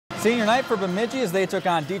Senior night for Bemidji as they took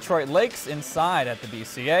on Detroit Lakes inside at the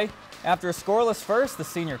BCA. After a scoreless first, the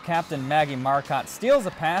senior captain Maggie Marcotte steals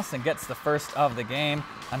a pass and gets the first of the game.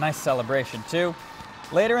 A nice celebration too.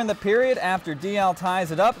 Later in the period, after DL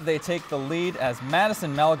ties it up, they take the lead as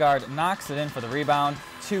Madison Melgard knocks it in for the rebound,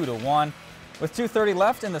 2-1. With 2:30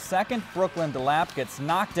 left in the second, Brooklyn DeLapp gets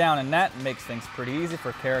knocked down in net and makes things pretty easy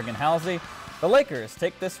for Kerrigan Halsey. The Lakers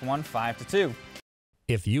take this one 5-2.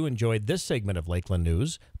 If you enjoyed this segment of Lakeland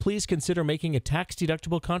News, please consider making a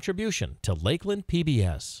tax-deductible contribution to Lakeland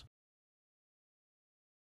PBS.